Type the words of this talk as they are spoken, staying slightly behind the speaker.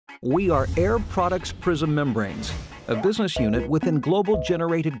We are Air Products Prism Membranes, a business unit within Global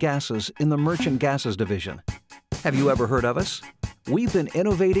Generated Gases in the Merchant Gases Division. Have you ever heard of us? We've been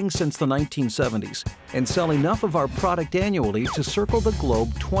innovating since the 1970s and sell enough of our product annually to circle the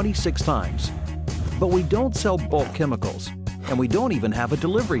globe 26 times. But we don't sell bulk chemicals, and we don't even have a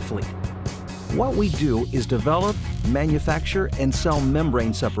delivery fleet. What we do is develop, manufacture, and sell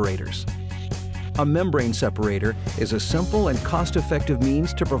membrane separators. A membrane separator is a simple and cost-effective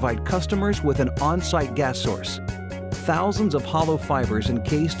means to provide customers with an on-site gas source. Thousands of hollow fibers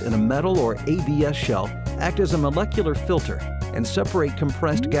encased in a metal or ABS shell act as a molecular filter and separate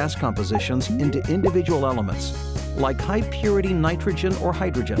compressed gas compositions into individual elements, like high-purity nitrogen or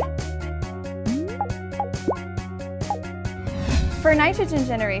hydrogen. For nitrogen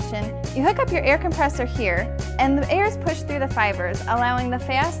generation, you hook up your air compressor here, and the air is pushed through the fibers, allowing the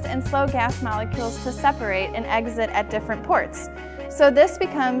fast and slow gas molecules to separate and exit at different ports. So this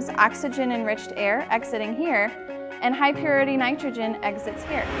becomes oxygen-enriched air exiting here, and high-purity nitrogen exits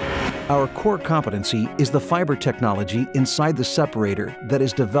here. Our core competency is the fiber technology inside the separator that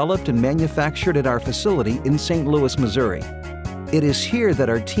is developed and manufactured at our facility in St. Louis, Missouri. It is here that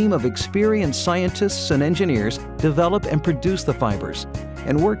our team of experienced scientists and engineers develop and produce the fibers,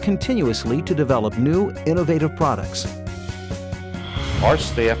 and work continuously to develop new, innovative products. Our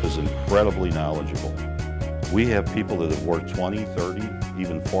staff is incredibly knowledgeable. We have people that have worked 20, 30,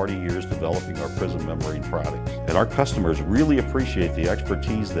 even 40 years developing our Prism membrane products. And our customers really appreciate the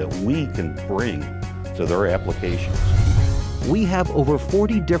expertise that we can bring to their applications. We have over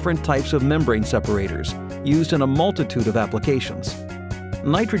 40 different types of membrane separators used in a multitude of applications.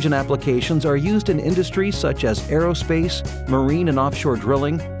 Nitrogen applications are used in industries such as aerospace, marine and offshore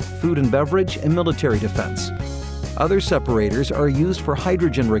drilling, food and beverage, and military defense. Other separators are used for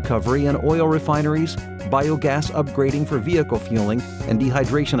hydrogen recovery in oil refineries, biogas upgrading for vehicle fueling, and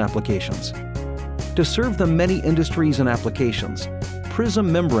dehydration applications. To serve the many industries and applications,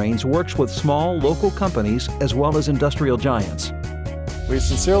 Prism Membranes works with small local companies as well as industrial giants. We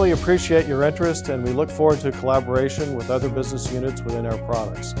sincerely appreciate your interest, and we look forward to collaboration with other business units within our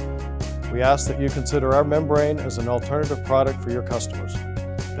products. We ask that you consider our membrane as an alternative product for your customers.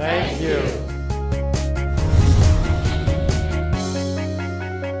 Thank you.